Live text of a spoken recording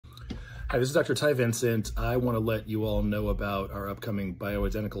Hi, this is Dr. Ty Vincent. I want to let you all know about our upcoming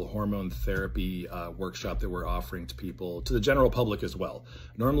Bioidentical Hormone Therapy Workshop that we're offering to people, to the general public as well.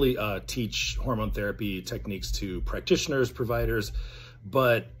 Normally teach hormone therapy techniques to practitioners, providers,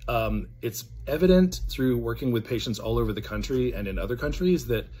 but it's evident through working with patients all over the country and in other countries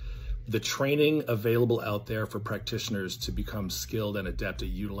that the training available out there for practitioners to become skilled and adept at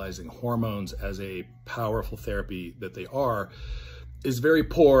utilizing hormones as a powerful therapy that they are is very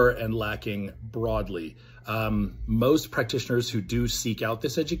poor and lacking broadly. Most practitioners who do seek out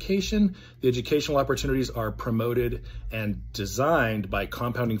this education, the educational opportunities are promoted and designed by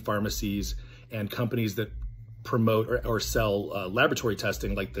compounding pharmacies and companies that promote or sell laboratory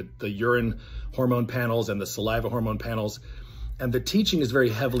testing, like the urine hormone panels and the saliva hormone panels. And the teaching is very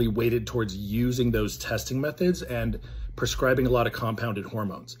heavily weighted towards using those testing methods and prescribing a lot of compounded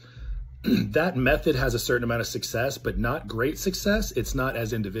hormones. That method has a certain amount of success, but not great success. It's not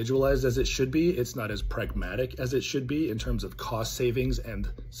as individualized as it should be. It's not as pragmatic as it should be in terms of cost savings and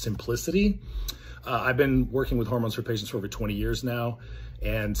simplicity. I've been working with hormones for patients for over 20 years now.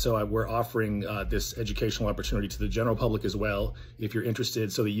 And so we're offering this educational opportunity to the general public as well, if you're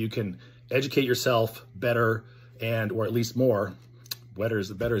interested, so that you can educate yourself better or at least more.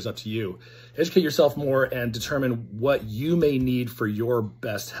 Better is up to you. Educate yourself more and determine what you may need for your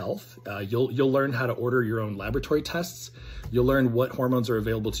best health. You'll learn how to order your own laboratory tests. You'll learn what hormones are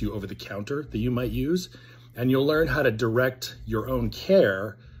available to you over the counter that you might use. And you'll learn how to direct your own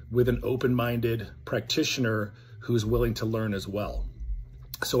care with an open-minded practitioner who's willing to learn as well.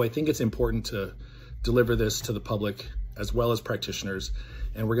 So I think it's important to deliver this to the public as well as practitioners.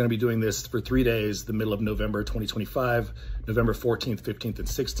 And we're going to be doing this for 3 days, the middle of November 2025, November 14th, 15th, and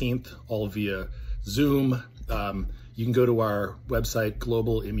 16th, all via Zoom. You can go to our website,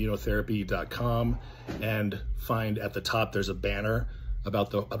 globalimmunotherapy.com, and find at the top there's a banner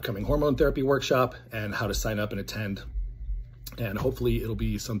about the upcoming hormone therapy workshop and how to sign up and attend. And hopefully it'll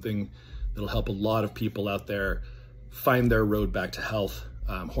be something that'll help a lot of people out there find their road back to health.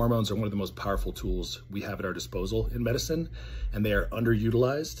 Hormones are one of the most powerful tools we have at our disposal in medicine, and they are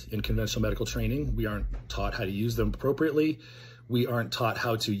underutilized in conventional medical training. We aren't taught how to use them appropriately. We aren't taught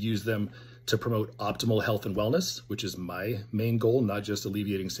how to use them to promote optimal health and wellness, which is my main goal, not just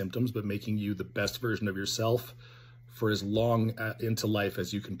alleviating symptoms, but making you the best version of yourself for as long into life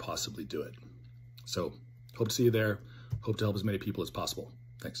as you can possibly do it. So hope to see you there. Hope to help as many people as possible.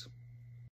 Thanks.